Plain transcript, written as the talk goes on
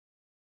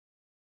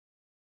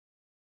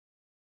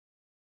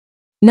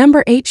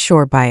Number 8.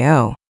 Shore by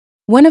O.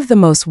 One of the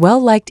most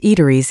well-liked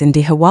eateries in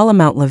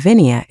Dehiwala-Mount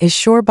Lavinia is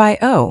Shore by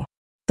O.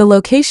 The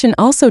location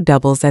also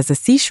doubles as a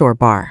seashore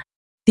bar.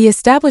 The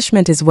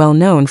establishment is well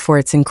known for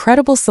its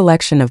incredible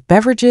selection of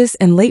beverages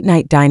and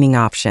late-night dining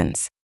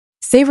options.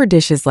 Savor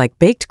dishes like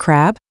baked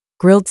crab,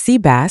 grilled sea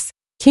bass,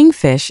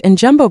 kingfish, and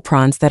jumbo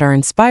prawns that are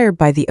inspired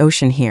by the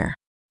ocean here.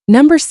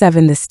 Number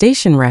 7. The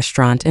Station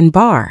Restaurant and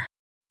Bar.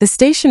 The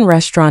Station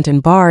Restaurant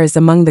and Bar is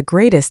among the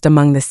greatest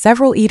among the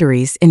several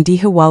eateries in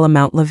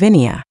Dehiwala-Mount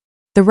Lavinia.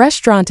 The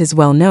restaurant is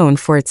well known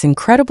for its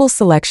incredible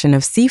selection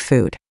of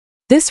seafood.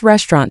 This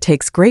restaurant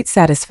takes great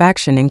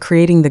satisfaction in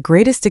creating the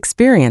greatest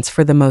experience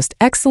for the most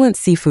excellent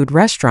seafood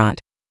restaurant,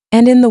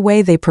 and in the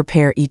way they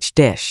prepare each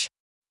dish.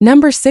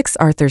 Number 6.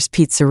 Arthur's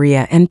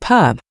Pizzeria and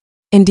Pub.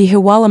 In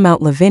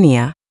Dehiwala-Mount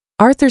Lavinia,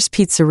 Arthur's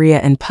Pizzeria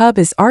and Pub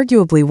is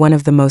arguably one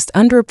of the most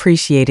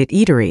underappreciated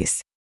eateries.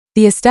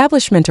 The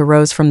establishment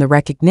arose from the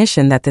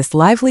recognition that this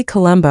lively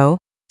Colombo,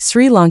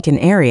 Sri Lankan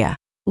area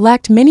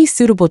lacked many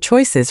suitable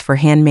choices for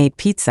handmade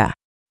pizza.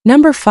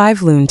 Number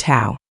 5. Loon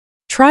Tao.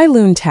 Try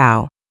Loon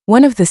Tao,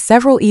 one of the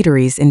several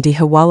eateries in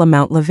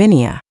Dehiwala-Mount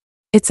Lavinia.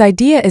 Its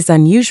idea is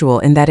unusual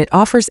in that it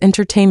offers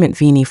entertainment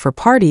venue for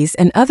parties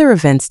and other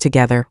events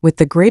together with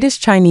the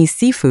greatest Chinese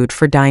seafood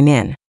for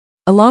dine-in.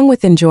 Along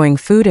with enjoying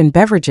food and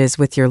beverages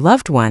with your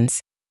loved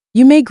ones,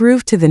 you may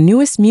groove to the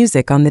newest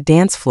music on the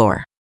dance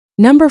floor.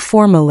 Number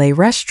 4. Malay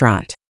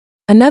Restaurant.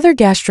 Another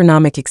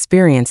gastronomic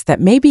experience that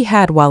may be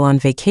had while on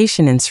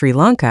vacation in Sri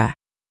Lanka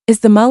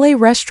is the Malay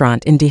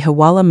Restaurant in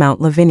Dehiwala-Mount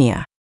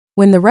Lavinia.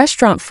 When the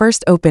restaurant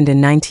first opened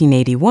in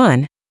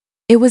 1981,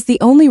 it was the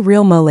only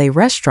real Malay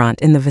restaurant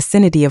in the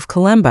vicinity of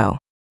Colombo.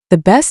 The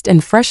best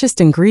and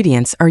freshest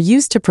ingredients are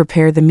used to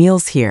prepare the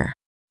meals here.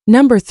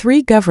 Number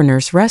 3.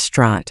 Governor's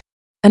Restaurant.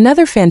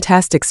 Another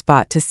fantastic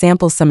spot to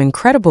sample some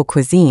incredible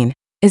cuisine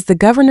is the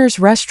Governor's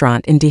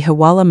Restaurant in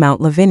Dehiwala-Mount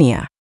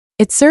Lavinia.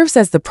 It serves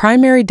as the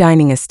primary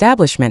dining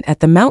establishment at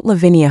the Mount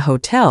Lavinia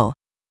Hotel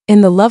in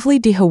the lovely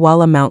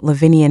Dehiwala-Mount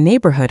Lavinia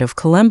neighborhood of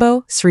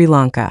Colombo, Sri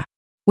Lanka.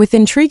 With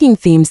intriguing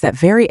themes that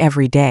vary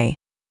every day,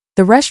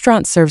 the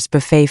restaurant serves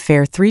buffet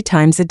fare 3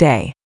 times a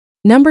day.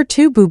 Number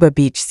 2. Buba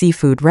Beach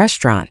Seafood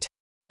Restaurant.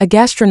 A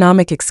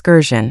gastronomic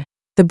excursion,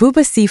 the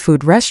Buba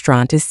Seafood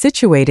Restaurant is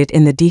situated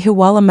in the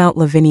Dehiwala-Mount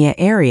Lavinia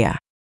area.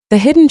 The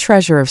hidden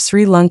treasure of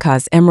Sri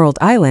Lanka's Emerald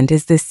Island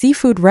is this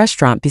seafood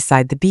restaurant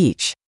beside the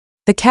beach.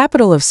 The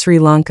capital of Sri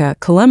Lanka,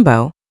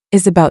 Colombo,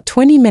 is about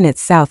 20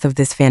 minutes south of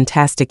this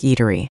fantastic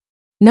eatery.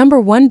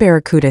 Number 1.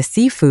 Barracuda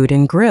Seafood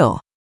and Grill.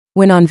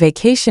 When on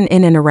vacation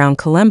in and around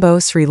Colombo,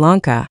 Sri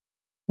Lanka,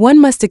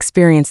 one must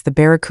experience the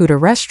Barracuda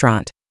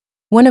Restaurant,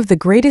 one of the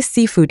greatest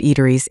seafood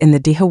eateries in the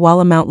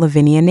Dehiwala-Mount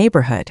Lavinia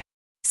neighborhood.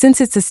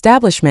 Since its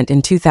establishment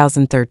in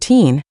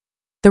 2013,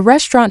 the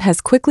restaurant has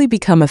quickly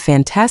become a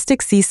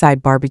fantastic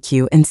seaside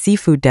barbecue and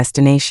seafood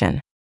destination.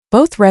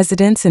 Both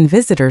residents and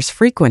visitors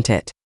frequent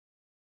it.